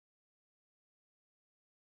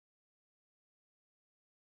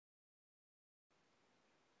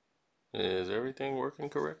Is everything working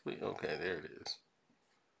correctly? Okay, there it is.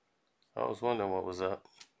 I was wondering what was up.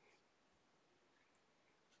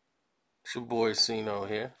 It's your boy Cino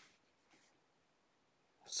here.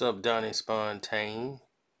 What's up, Donnie Spontane?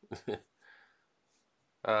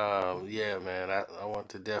 Yeah, man, I want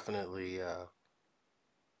to definitely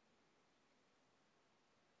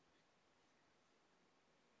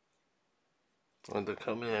want to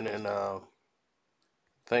come in and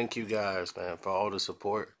thank you guys, man, for all the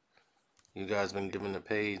support you guys been giving the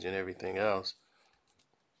page and everything else.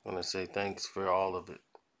 I want to say thanks for all of it.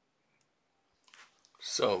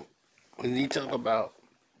 So, when you talk about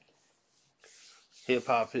hip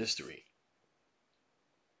hop history,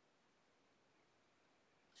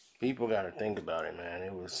 people got to think about it, man.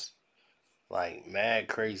 It was like mad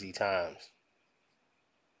crazy times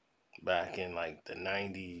back in like the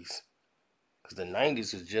 90s, because the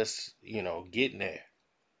 90s was just, getting there.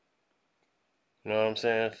 You know what I'm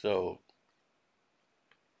saying? So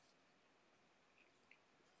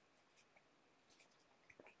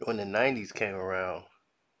when the 90s came around,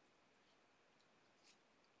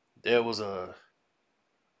 there was I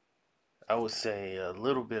would say, a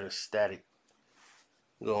little bit of static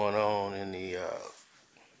going on in the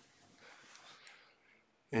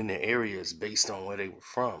areas based on where they were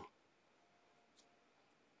from.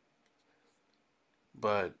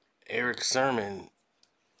 But Erick Sermon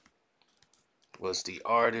was the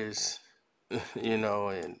artist,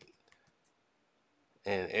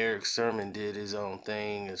 and Erick Sermon did his own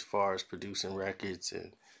thing as far as producing records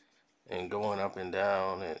and going up and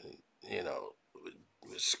down and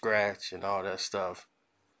with scratch and all that stuff.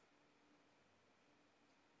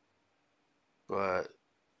 But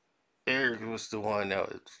Erick was the one that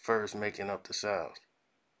was first making up the sound.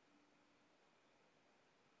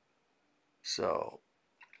 So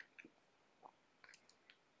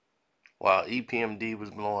while Epmd was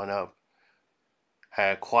blowing up,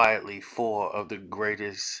 had quietly four of the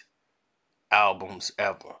greatest albums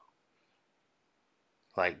ever.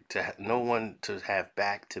 Like no one to have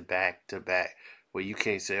back to back to back where you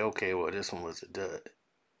can't say, okay, well this one was a dud.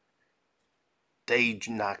 They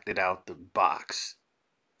knocked it out the box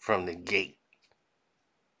from the gate.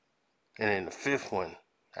 And then the fifth one,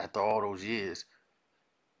 after all those years,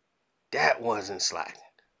 that wasn't slacking.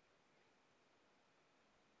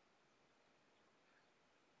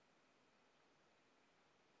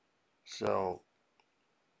 So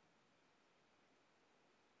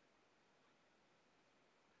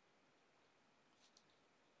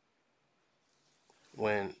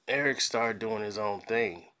when Erick started doing his own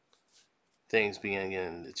thing, things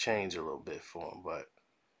began to change a little bit for him. But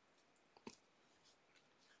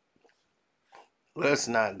let's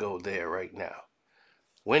not go there right now.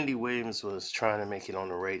 Wendy Williams was trying to make it on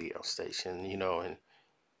the radio station, and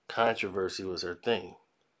controversy was her thing.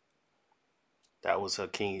 That was her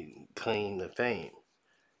claim to fame.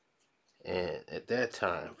 And at that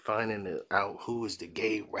time, finding out who was the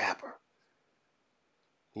gay rapper,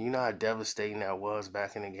 you know how devastating that was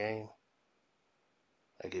back in the game?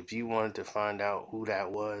 Like, if you wanted to find out who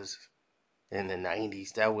that was in the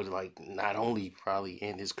 90s, that would, like, not only probably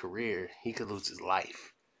end his career, he could lose his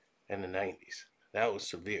life in the 90s. That was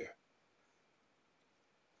severe.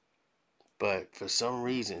 But for some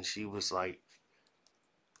reason, she was, like,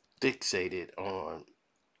 fixated on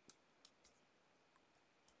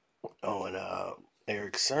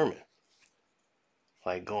Erick Sermon,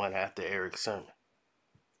 like going after Erick Sermon.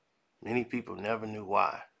 Many people never knew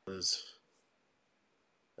why. It was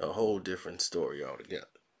a whole different story altogether.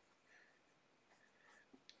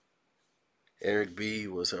 Eric B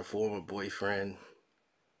was her former boyfriend,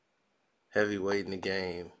 heavyweight in the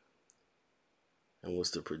game, and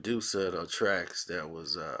was the producer of the tracks that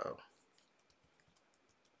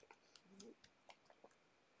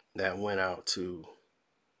went out to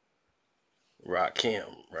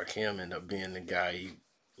Rakim. Rakim ended up being the guy he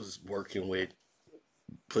was working with,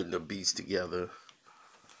 putting the beats together,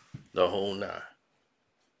 the whole nine.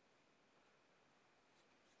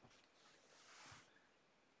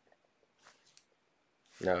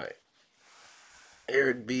 Now,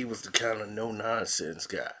 Eric B was the kind of no nonsense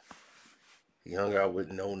guy. He hung out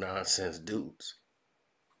with no nonsense dudes.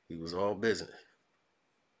 He was all business.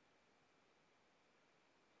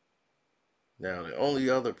 Now, the only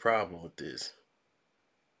other problem with this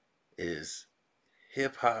is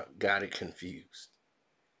hip hop got it confused.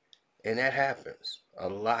 And that happens a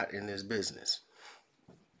lot in this business.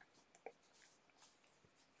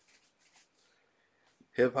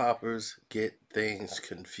 Hip hoppers get things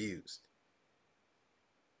confused.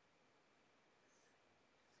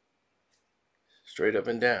 Straight up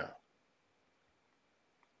and down.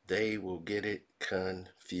 they will get it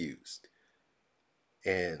confused.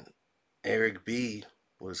 And Erick B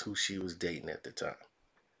was who she was dating at the time.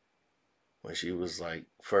 When she was like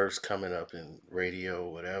first coming up in radio,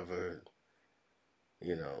 whatever,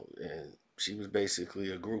 and she was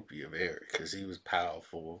basically a groupie of Erick because he was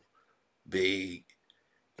powerful, big,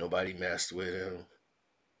 nobody messed with him.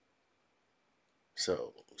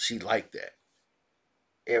 So she liked that.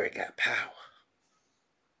 Erick got power.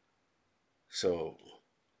 So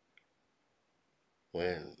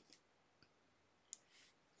when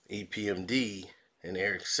Epmd and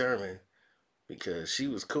Erick Sermon, because she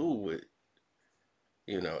was cool with,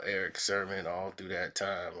 Erick Sermon all through that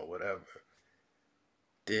time or whatever,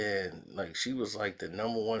 then like she was like the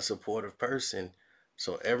number one supportive person.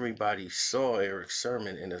 So everybody saw Erick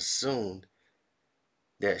Sermon and assumed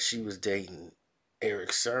that she was dating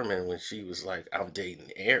Erick Sermon when she was like, I'm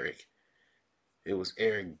dating Erick. It was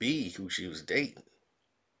Erick B who she was dating,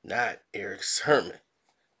 not Erick Sermon.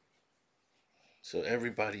 So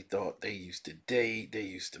everybody thought they used to date, they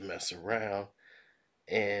used to mess around,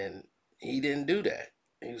 and he didn't do that.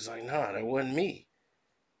 He was like, nah, that wasn't me.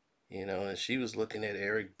 And she was looking at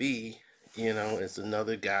Erick B, as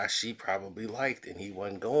another guy she probably liked, and he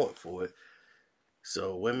wasn't going for it.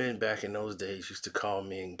 So women back in those days used to call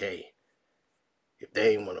men gay. If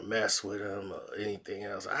they didn't want to mess with him or anything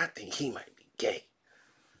else, I think he might be gay.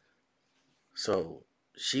 So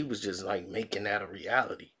she was just like making that a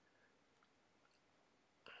reality.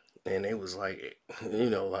 And it was like,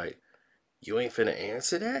 like, you ain't finna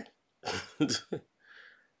answer that?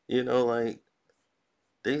 Like,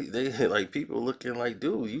 they like people looking like,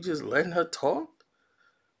 dude, you just letting her talk?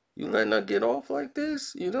 You letting her get off like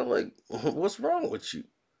this? Like, what's wrong with you?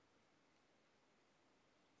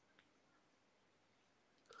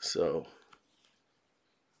 So,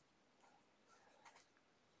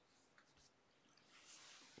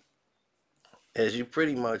 as you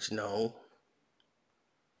pretty much know,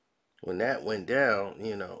 when that went down,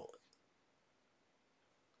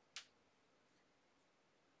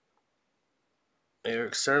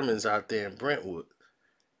 Erick Sermon's out there in Brentwood.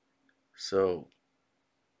 So,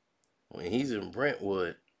 when he's in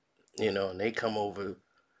Brentwood, and they come over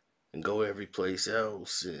and go every place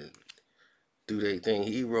else and do their thing,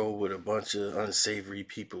 he rolled with a bunch of unsavory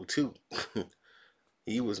people too.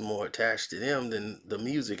 He was more attached to them than the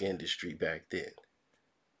music industry back then.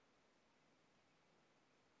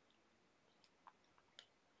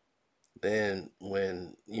 Then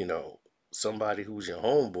when, somebody who's your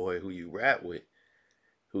homeboy, who you rap with,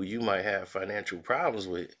 who you might have financial problems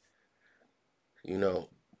with,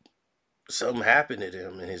 something happened to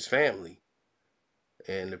them and his family,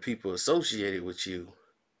 and the people associated with you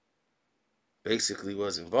basically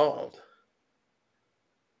was involved,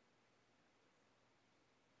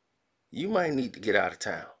 you might need to get out of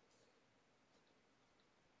town.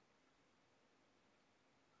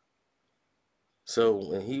 So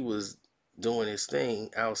when he was doing his thing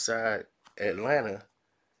outside Atlanta,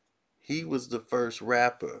 he was the first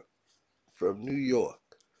rapper from New York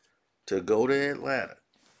to go to Atlanta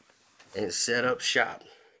and set up shop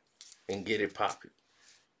and get it popping.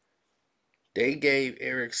 They gave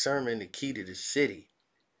Erick Sermon the key to the city.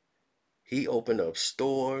 He opened up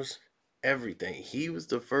stores, everything. He was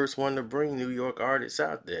the first one to bring New York artists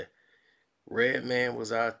out there. Redman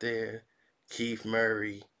was out there, Keith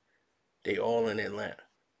Murray, they all in Atlanta.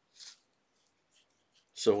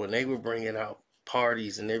 So when they were bringing out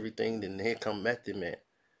parties and everything, then here come Method Man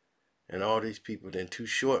and all these people. Then Too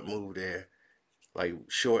Short moved there, like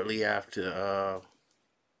shortly after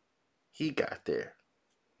he got there.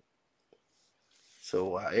 So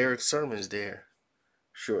while Erick Sermon's there,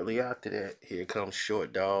 shortly after that, here comes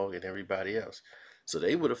Short Dog and everybody else. So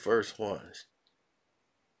they were the first ones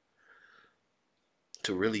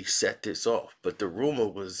to really set this off. But the rumor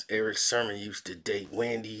was Erick Sermon used to date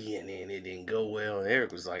Wendy, and then it didn't go well. And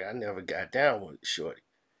Erick was like, I never got down with Shorty.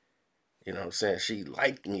 You know what I'm saying? She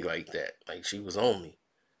liked me like that. Like she was on me.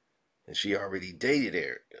 And she already dated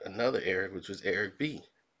Erick, another Erick, which was Erick B.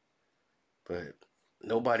 But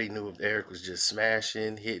nobody knew if Erick was just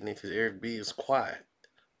smashing, hitting it, because Erick B is quiet.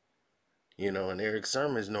 And Erick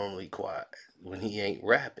Sermon's normally quiet when he ain't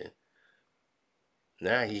rapping.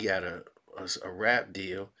 Now he got a rap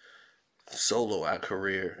deal, solo out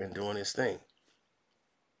career, and doing his thing.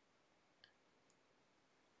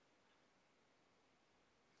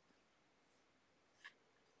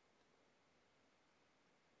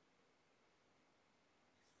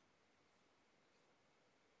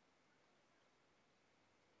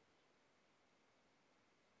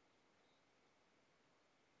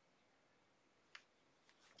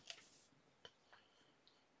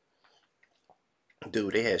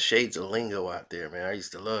 Dude, they had Shades of Lingo out there, man. I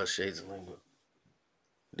used to love Shades of Lingo.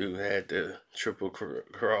 Dude had the triple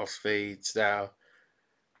crossfade style.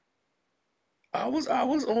 I was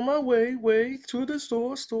on my way to the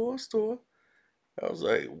store. I was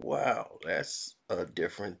like, wow, that's a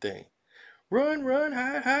different thing. Run,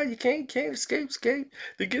 hide. You can't escape.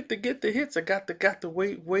 To get the hits. I got the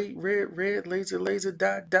wait, red, laser,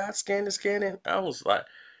 dot, scanning. I was like,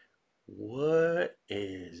 what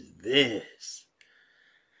is this?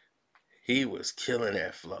 He was killing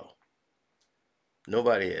that flow.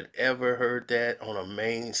 Nobody had ever heard that on a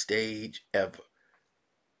main stage ever.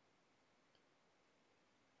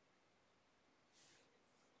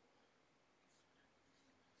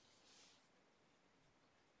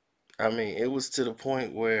 I mean, it was to the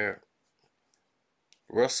point where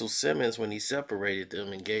Russell Simmons, when he separated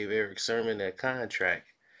them and gave Erick Sermon that contract,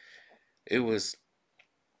 it was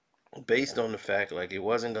based on the fact like it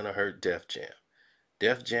wasn't gonna hurt Def Jam.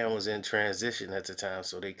 Def Jam was in transition at the time,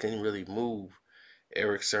 so they couldn't really move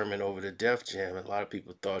Erick Sermon over to Def Jam. And a lot of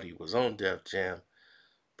people thought he was on Def Jam,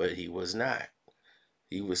 but he was not.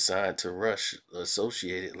 He was signed to Rush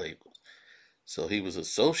Associated labels. So he was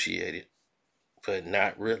associated, but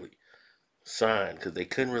not really signed because they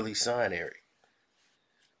couldn't really sign Erick,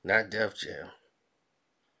 not Def Jam.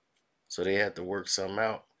 So they had to work something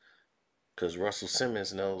out because Russell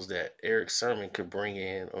Simmons knows that Erick Sermon could bring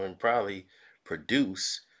in or probably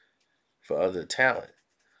produce for other talent.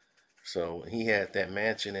 So he had that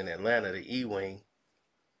mansion in Atlanta, the E Wing,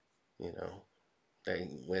 you know, they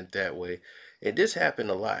went that way. And this happened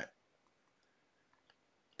a lot.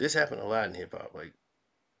 This happened a lot in hip hop. Like,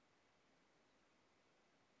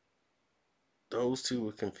 those two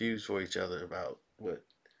were confused for each other about what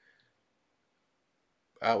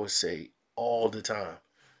I would say all the time.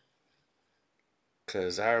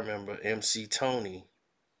 Because I remember MC Tony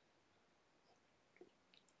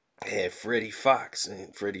had Freddie Fox,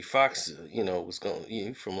 and Freddie Fox, was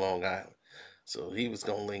going, from Long Island. So he was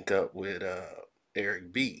going to link up with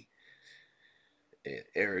Erick B. And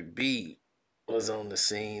Erick B was on the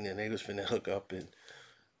scene, and they was finna hook up and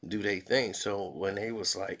do their thing. So when they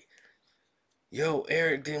was like, yo,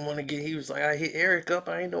 Erick didn't want to he was like, I hit Erick up.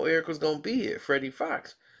 I didn't know Erick was going to be here, Freddie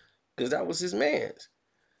Fox, because that was his man's.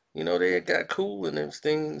 They had got cool and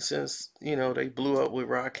everything since, they blew up with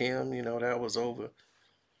Rakim, that was over.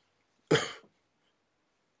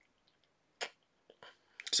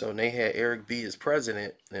 So they had Erick B as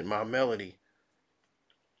president and My Melody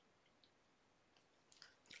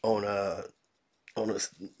on a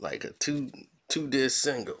like a two disc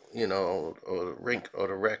single, or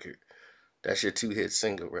the record. That's your 2-hit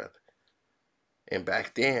single rather. And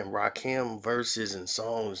back then, Rakim verses and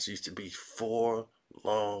songs used to be 4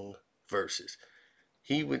 long verses.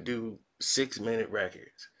 He would do 6-minute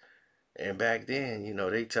records. And back then,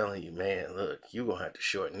 they telling you, man, look, you gonna have to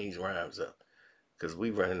shorten these rhymes up. Because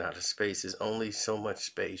we running out of space. There's only so much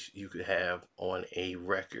space you could have on a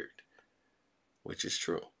record. Which is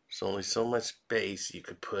true. There's only so much space you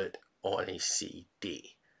could put on a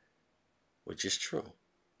CD. Which is true.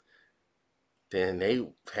 Then they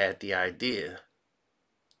had the idea.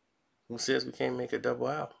 Who says we can't make a double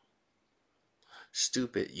album?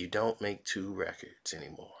 Stupid, you don't make 2 records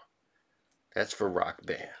anymore. That's for rock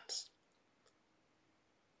bands.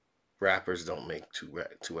 Rappers don't make two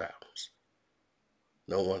albums.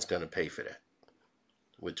 No one's going to pay for that.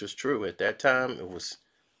 Which was true. At that time, it was.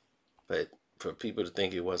 But for people to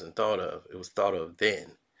think it wasn't thought of, it was thought of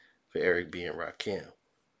then for Erick B and Rakim.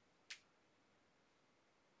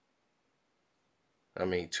 I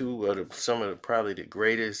mean, some of the probably the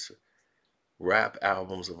greatest rap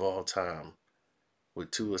albums of all time,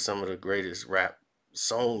 with 2 of some of the greatest rap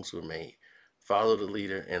songs were made. Follow the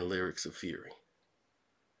Leader and Lyrics of Fury.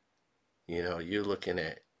 You're looking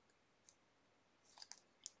at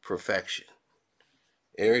perfection.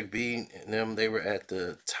 Erick B and them, they were at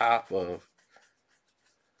the top of.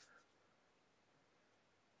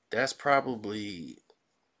 That's probably.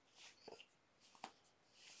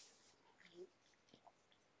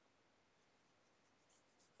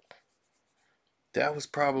 That was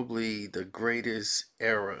probably the greatest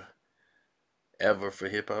era ever for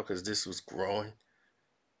hip hop because this was growing.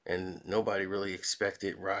 And nobody really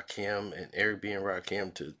expected Rakim and Erick B and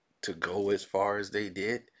Rakim to go as far as they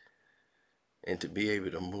did. And to be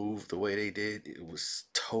able to move the way they did, it was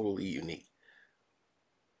totally unique.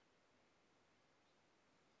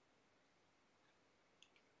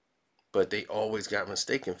 But they always got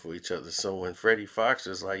mistaken for each other. So when Freddie Fox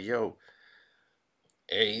was like, yo,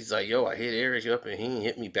 and he's like, yo, I hit Erick up and he didn't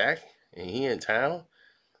hit me back and he in town,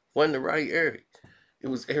 wasn't the right Erick. It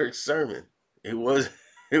was Erick Sermon. It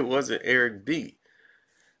wasn't Erick B.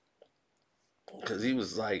 because he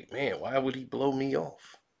was like, man, why would he blow me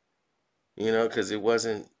off? You know, because it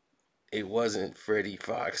wasn't Freddie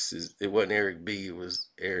Fox, it wasn't Eric B, it was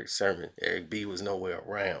Erick Sermon. Eric B was nowhere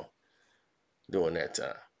around during that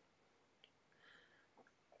time.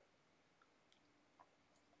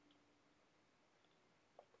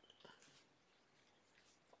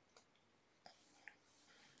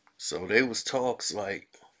 So there was talks like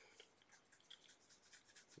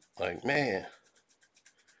man,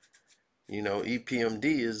 Epmd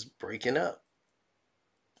is breaking up,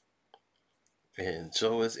 and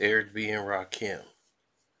so is Eric B and Rakim.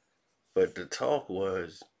 But the talk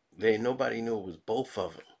was nobody knew it was both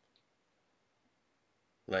of them.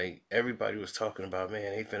 Like everybody was talking about,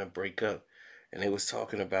 man, they finna break up, and they was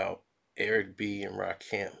talking about Eric B and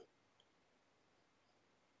Rakim.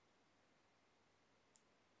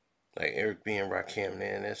 Like Eric B and Rakim,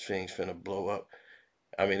 man, that thing's finna blow up.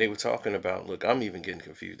 I mean, they were talking about. Look, I'm even getting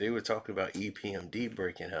confused. They were talking about Epmd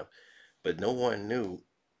breaking up, but no one knew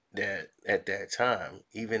that at that time,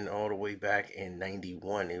 even all the way back in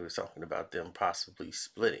 '91, they was talking about them possibly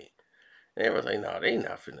splitting. And they were like, no, they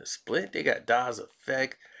not finna split. They got Dawes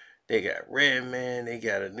Effect, they got Redman, they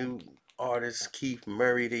got a new artist, Keith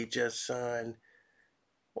Murray, they just signed.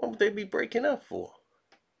 What would they be breaking up for?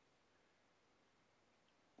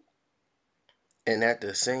 And at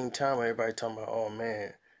the same time, everybody talking about, oh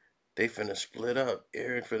man, they finna split up.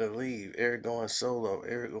 Erick finna leave. Erick going solo.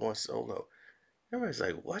 Erick going solo. Everybody's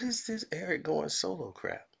like, what is this Erick going solo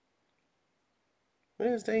crap? When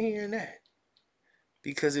is they hearing that?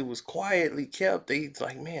 Because it was quietly kept. They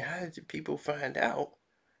like, man, how did the people find out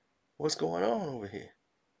what's going on over here?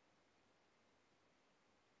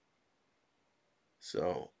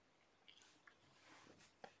 So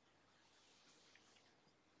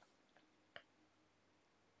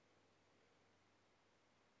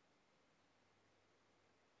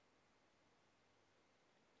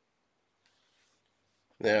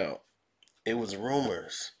now it was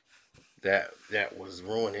rumors that was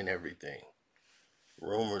ruining everything.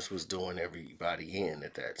 Rumors was doing everybody in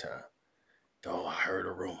at that time. Oh, I heard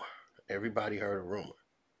a rumor. Everybody heard a rumor.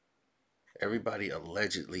 Everybody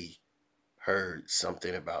allegedly heard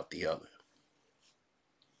something about the other.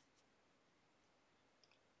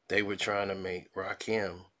 They were trying to make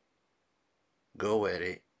Rakim go at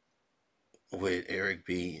it with Eric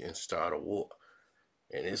B and start a war.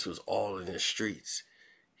 And this was all in the streets.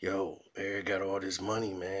 Yo, Eric got all this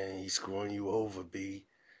money, man. He's screwing you over, B.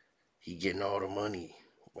 He getting all the money.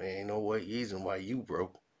 Man, ain't no reason why you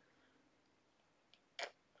broke.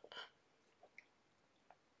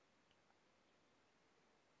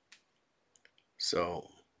 So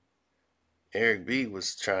Eric B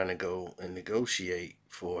was trying to go and negotiate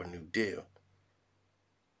for a new deal.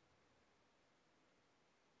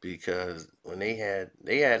 Because when they had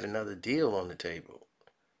another deal on the table,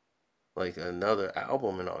 like another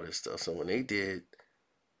album and all this stuff. So when they did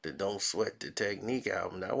the Don't Sweat the Technique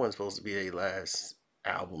album, that wasn't supposed to be their last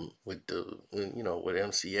album with with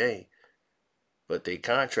MCA, but their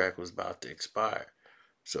contract was about to expire.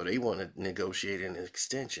 So they wanted to negotiate an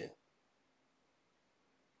extension.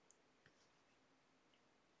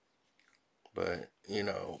 But,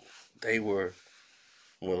 they were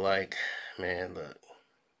like, man, look,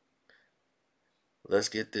 let's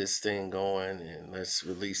get this thing going and let's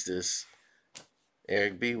release this.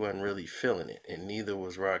 Eric B wasn't really feeling it, and neither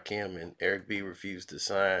was Rakim, and Eric B refused to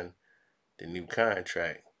sign the new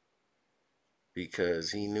contract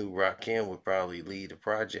because he knew Rakim would probably lead the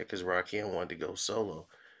project because Rakim wanted to go solo.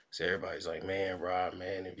 So everybody's like, man, Rock,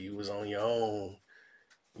 man, if you was on your own,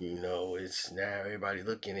 it's now everybody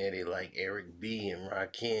looking at it like Eric B and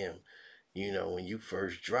Rakim. When you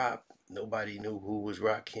first dropped, nobody knew who was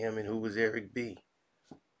Rakim and who was Eric B.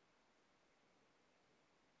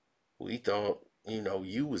 We thought,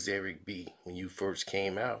 you was Eric B when you first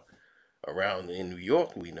came out. Around in New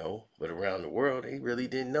York, we know, but around the world, they really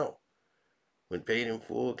didn't know. When Paid in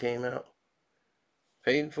Full came out,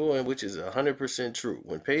 Paid in Full, and which is 100% true.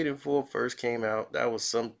 When Paid in Full first came out, that was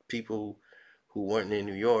some people who weren't in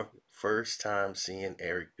New York first time seeing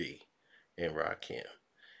Eric B and Rakim.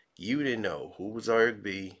 You didn't know who was Eric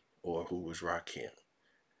B or who was Rakim.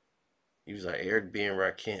 He was like Eric B and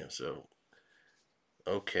Rakim, so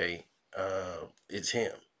okay, it's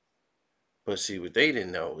him. But see, what they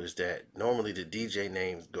didn't know is that normally the DJ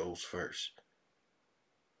name goes first,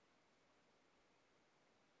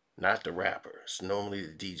 not the rapper. It's normally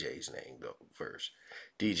the DJ's name go first.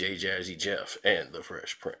 DJ Jazzy Jeff and the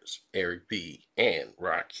Fresh Prince, Eric B and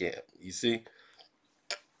Rakim. You see,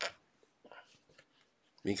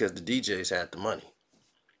 because the DJs had the money,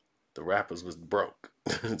 the rappers was broke.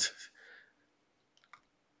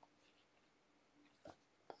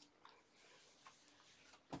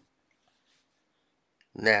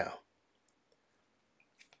 Now,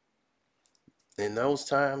 in those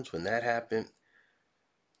times when that happened,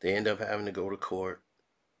 they end up having to go to court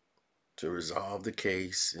to resolve the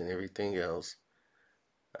case and everything else.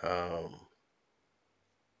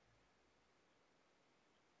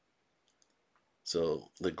 So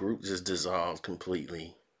the group just dissolved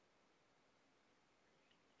completely.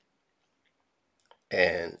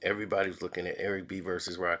 And everybody was looking at Erick B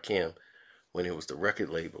versus Rakim when it was the record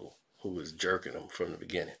label who was jerking them from the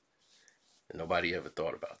beginning. And nobody ever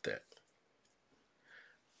thought about that.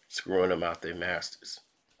 Screwing them out their masters.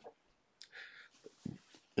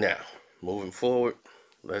 Now, moving forward,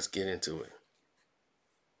 let's get into it.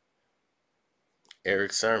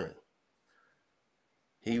 Erick Sermon,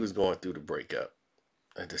 he was going through the breakup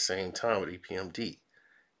at the same time with Epmd,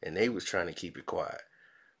 and they was trying to keep it quiet,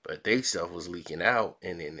 but they stuff was leaking out,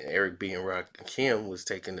 and then Erick B and Rakim was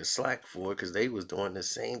taking the slack for it because they was doing the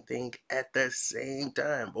same thing at the same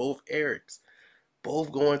time. Both Ericks,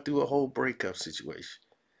 both going through a whole breakup situation,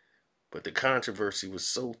 but the controversy was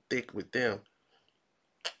so thick with them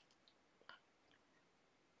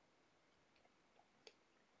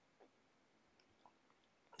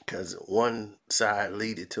because one side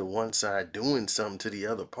leaded to one side doing something to the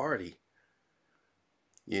other party.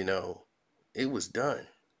 You know, it was done.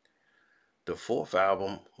 The fourth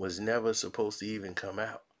album was never supposed to even come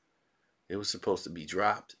out. It was supposed to be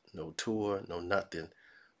dropped, no tour, no nothing.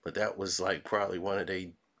 But that was like probably one of their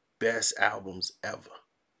best albums ever.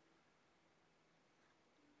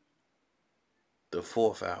 The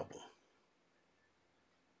fourth album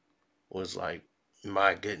was like,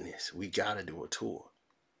 my goodness, we gotta do a tour.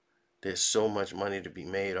 There's so much money to be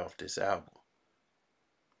made off this album.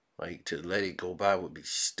 Like, to let it go by would be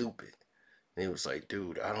stupid. And it was like,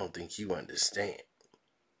 dude, I don't think you understand,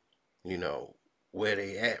 you know, where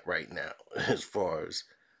they at right now as far as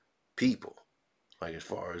people. Like, as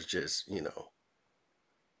far as just, you know,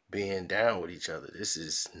 being down with each other. This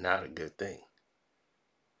is not a good thing.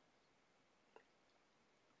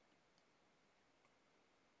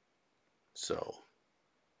 So,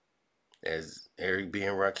 as Erick B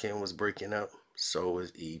and Rakim was breaking up, so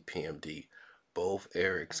was Epmd. Both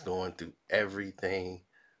Ericks going through everything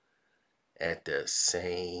at the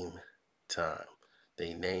same time.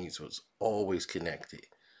 Their names was always connected.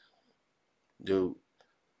 Dude,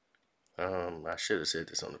 I should have said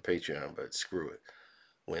this on the Patreon, but screw it.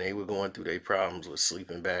 When they were going through their problems with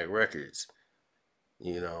Sleeping Bag Records,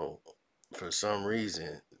 you know, for some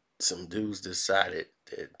reason, some dudes decided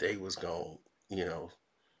that they was going to, you know,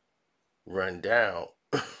 run down.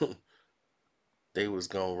 They was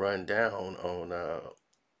going to run down on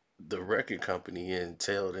the record company and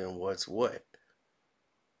tell them what's what.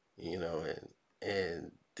 You know,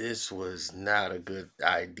 and this was not a good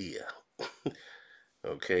idea.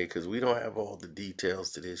 Okay, because we don't have all the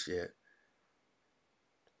details to this yet.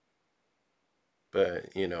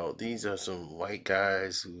 But, you know, these are some white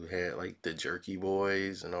guys who had like the Jerky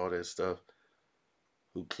Boys and all that stuff,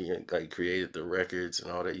 who like created the records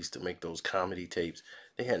and all that, used to make those comedy tapes.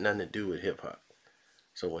 They had nothing to do with hip hop.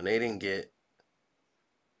 So when they didn't get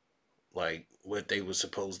like what they were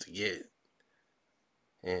supposed to get,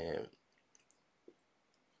 and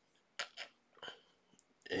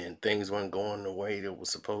things weren't going the way that was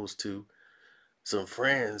supposed to, some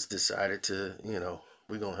friends decided to, you know,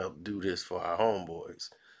 we're gonna help do this for our homeboys.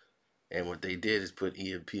 And what they did is put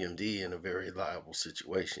Epmd in a very liable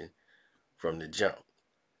situation from the jump.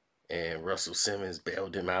 And Russell Simmons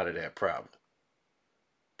bailed him out of that problem.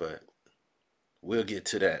 But we'll get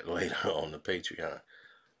to that later on the Patreon.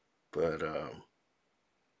 But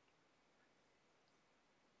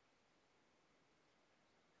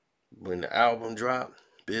when the album dropped,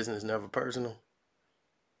 Business Never Personal,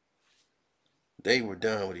 they were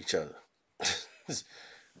done with each other.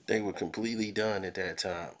 They were completely done at that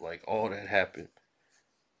time. Like, all that happened,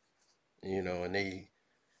 you know, and they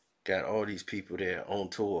got all these people there on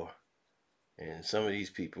tour. And some of these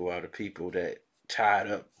people are the people that tied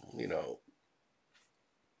up, you know,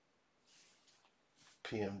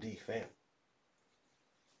 PMD family.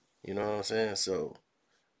 You know what I'm saying? So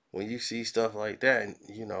when you see stuff like that,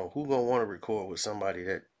 you know, who gonna want to record with somebody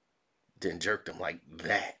that didn't jerk them like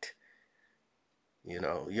that? You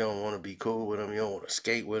know, you don't want to be cool with them. You don't want to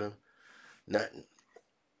skate with them. Nothing.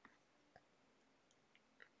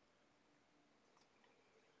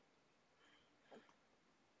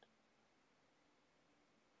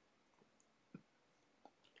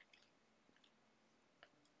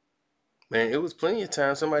 Man, it was plenty of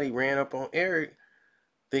times somebody ran up on Erick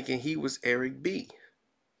thinking he was Erick B.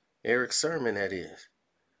 Erick Sermon, that is.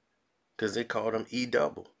 Because they called him E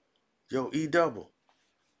double. Yo, E double.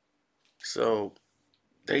 So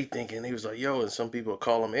they thinking he was like, yo, and some people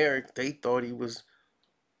call him Eric. They thought he was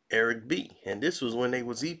Erick B. And this was when they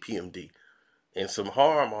was Epmd. And some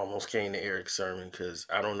harm almost came to Erick Sermon because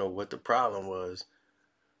I don't know what the problem was,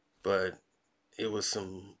 but it was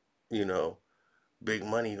some, you know, big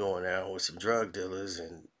money going out with some drug dealers,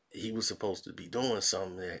 and he was supposed to be doing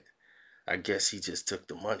something that I guess he just took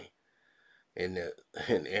the money. And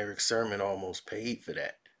and Erick Sermon almost paid for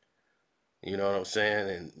that. You know what I'm saying?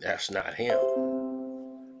 And that's not him.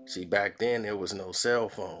 See, back then there was no cell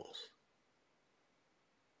phones.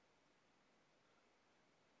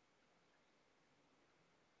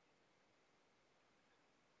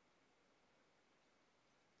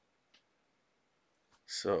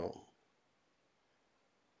 So,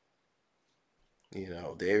 you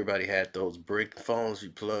know, everybody had those brick phones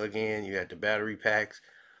you plug in, you had the battery packs.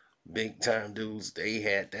 Big time dudes, they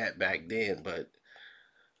had that back then, but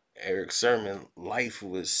Erick Sermon life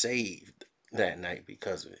was saved that night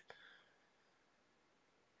because of it.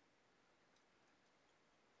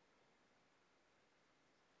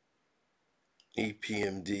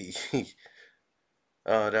 Epmd.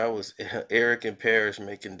 That was Erick and Parrish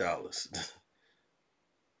making dollars.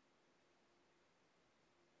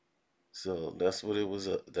 So that's what it was.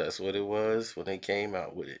 That's what it was when they came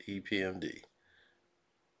out with it. Epmd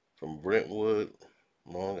from Brentwood,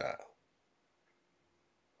 Long Island.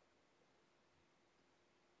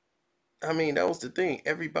 I mean, that was the thing.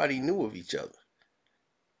 Everybody knew of each other.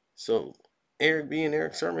 So Erick B and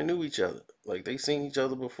Erick Sermon knew each other. Like they seen each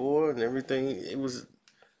other before and everything. It was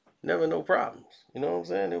never no problems. You know what I'm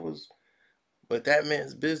saying? It was, but that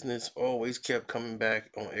man's business always kept coming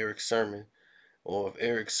back on Erick Sermon. Or if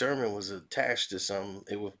Erick Sermon was attached to something,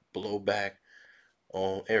 it would blow back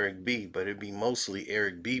on Erick B. But it'd be mostly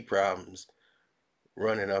Erick B problems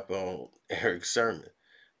running up on Erick Sermon.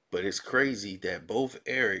 But it's crazy that both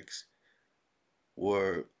Ericks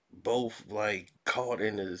were both like caught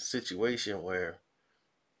in a situation where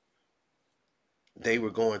they were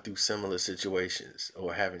going through similar situations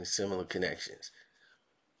or having similar connections.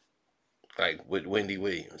 Like with Wendy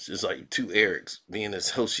Williams. It's like two Ericks being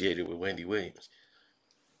associated with Wendy Williams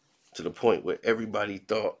to the point where everybody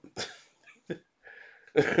thought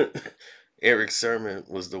Erick Sermon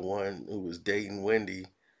was the one who was dating Wendy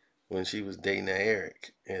when she was dating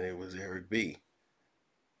Erick, and it was Erick B.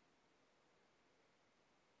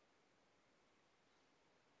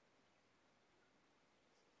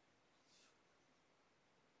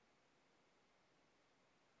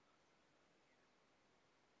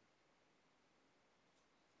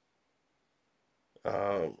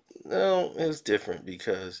 No, it was different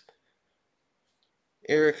because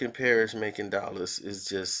Erick and Parrish making dollars is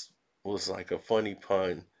just was like a funny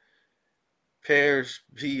pun. Parrish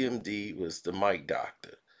PMD was the mic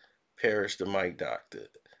doctor. Parrish the mic doctor.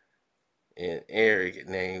 And Erick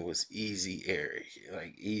name was Easy Erick,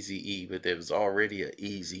 like Easy E, but there was already a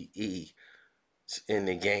Easy E in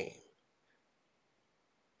the game.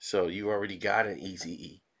 So you already got an Easy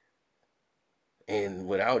E. And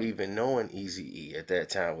without even knowing Easy E at that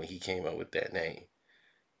time when he came up with that name,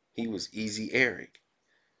 he was Easy Erick.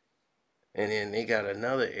 And then they got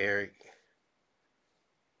another Erick,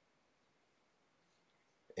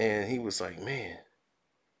 and he was like, man,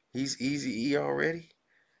 he's Easy E already?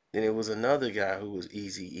 Then it was another guy who was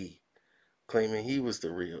Easy E, claiming he was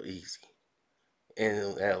the real Easy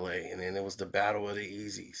in LA. And then it was the Battle of the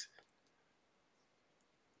Easies.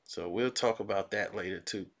 So we'll talk about that later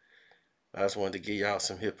too. I just wanted to give y'all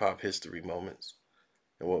some hip hop history moments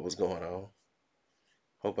and what was going on.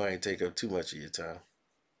 Hope I ain't take up too much of your time.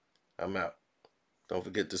 I'm out. Don't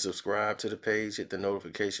forget to subscribe to the page, hit the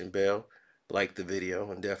notification bell, like the video,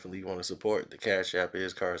 and definitely want to support. The Cash App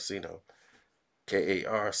is Carcino,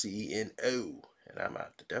 Karceno, and I'm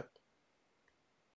out the door.